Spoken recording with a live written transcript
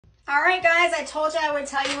All right, guys, I told you I would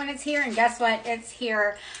tell you when it's here, and guess what? It's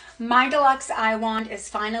here. My Deluxe Eye Wand is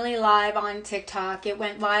finally live on TikTok. It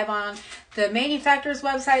went live on the manufacturer's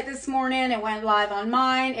website this morning. It went live on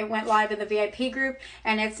mine. It went live in the VIP group,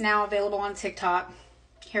 and it's now available on TikTok.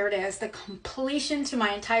 Here it is, the completion to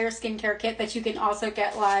my entire skincare kit that you can also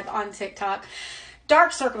get live on TikTok.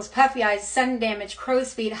 Dark circles, puffy eyes, sun damage,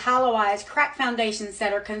 crow's feet, hollow eyes, cracked foundation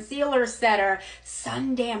setter, concealer setter,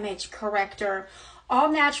 sun damage corrector. All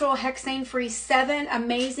natural, hexane-free, 7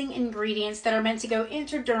 amazing ingredients that are meant to go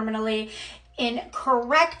intradermally and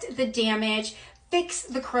correct the damage, fix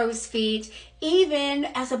the crow's feet. Even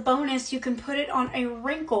as a bonus, you can put it on a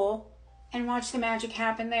wrinkle and watch the magic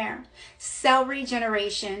happen there. Cell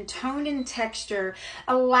regeneration, tone and texture,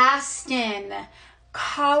 elastin,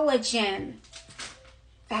 collagen,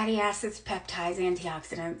 fatty acids, peptides,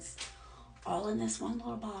 antioxidants, all in this one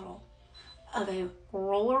little bottle of a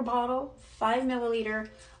roller bottle, 5 milliliter,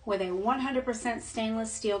 with a 100%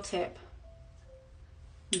 stainless steel tip.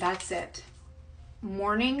 That's it.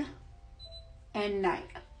 Morning and night.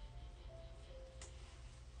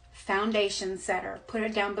 Foundation setter, put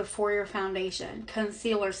it down before your foundation.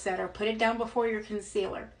 Concealer setter, put it down before your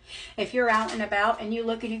concealer. If you're out and about and you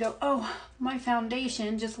look and you go, oh, my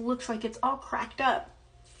foundation just looks like it's all cracked up.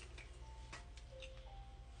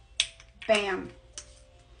 Bam.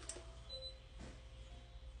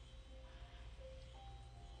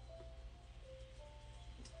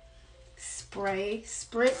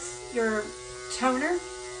 Spritz your toner,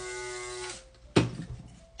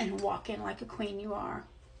 and walk in like a queen you are.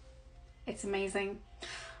 It's amazing.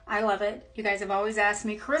 I love it. You guys have always asked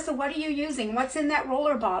me, Carissa, what are you using? What's in that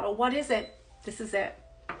roller bottle? What is it? This is it.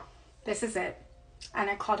 This is it. And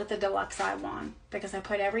I called it the Deluxe Eye Wand because I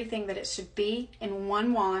put everything that it should be in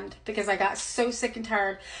one wand, because I got so sick and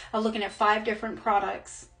tired of looking at 5 different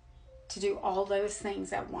products to do all those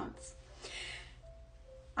things at once.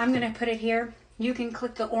 I'm going to put it here. You can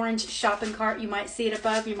click the orange shopping cart. You might see it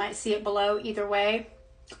above. You might see it below. Either way,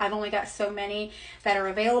 I've only got so many that are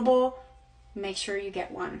available. Make sure you get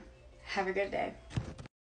one. Have a good day.